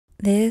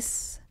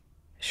This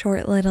tiny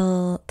short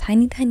little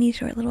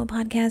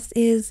podcast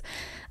is,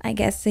 I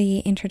guess, the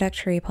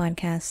introductory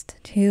podcast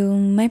to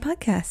my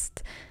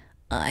podcast.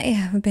 I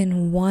have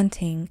been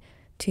wanting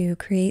to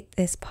create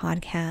this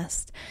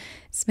podcast.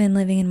 It's been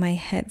living in my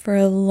head for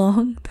a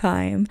long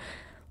time,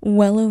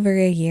 well over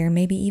a year,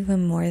 maybe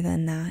even more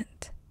than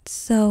that.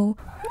 So,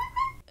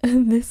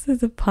 this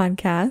is a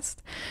podcast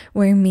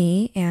where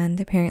me and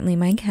apparently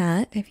my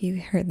cat, if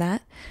you heard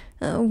that,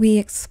 we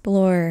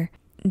explore,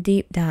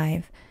 deep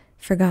dive,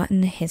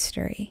 forgotten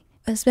history,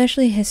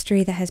 especially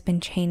history that has been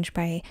changed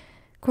by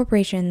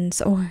corporations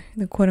or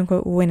the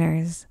quote-unquote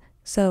winners,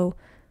 so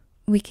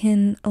we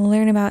can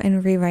learn about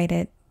and rewrite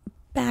it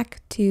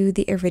back to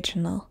the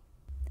original.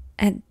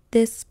 At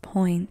this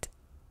point,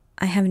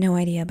 I have no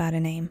idea about a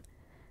name.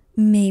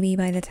 Maybe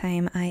by the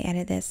time I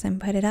edit this and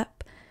put it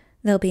up,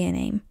 there'll be a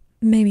name.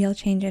 Maybe I'll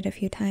change it a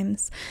few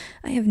times.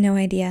 I have no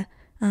idea.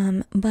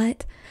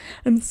 But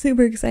I'm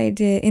super excited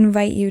to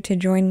invite you to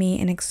join me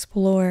and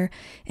explore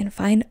and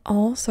find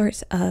all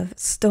sorts of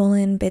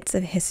stolen bits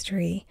of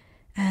history.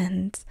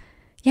 And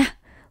yeah,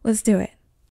 let's do it.